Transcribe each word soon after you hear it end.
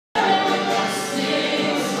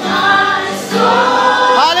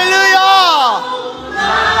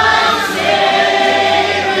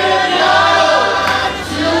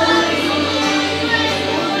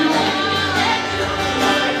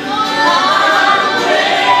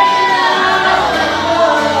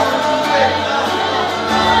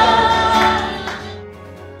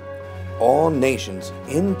Nations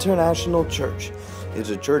International Church is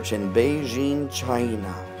a church in Beijing,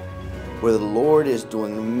 China, where the Lord is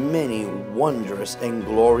doing many wondrous and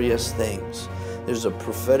glorious things. There's a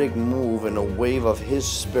prophetic move and a wave of His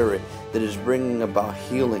Spirit that is bringing about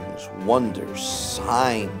healings, wonders,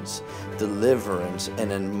 signs, deliverance,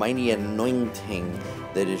 and a mighty anointing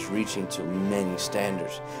that is reaching to many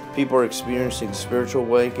standards. People are experiencing spiritual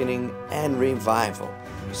awakening and revival.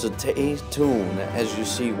 So stay tuned as you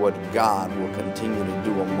see what God will continue to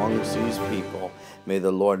do amongst these people. May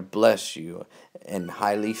the Lord bless you and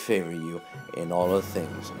highly favor you in all of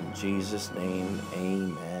things. In Jesus' name,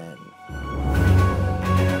 amen.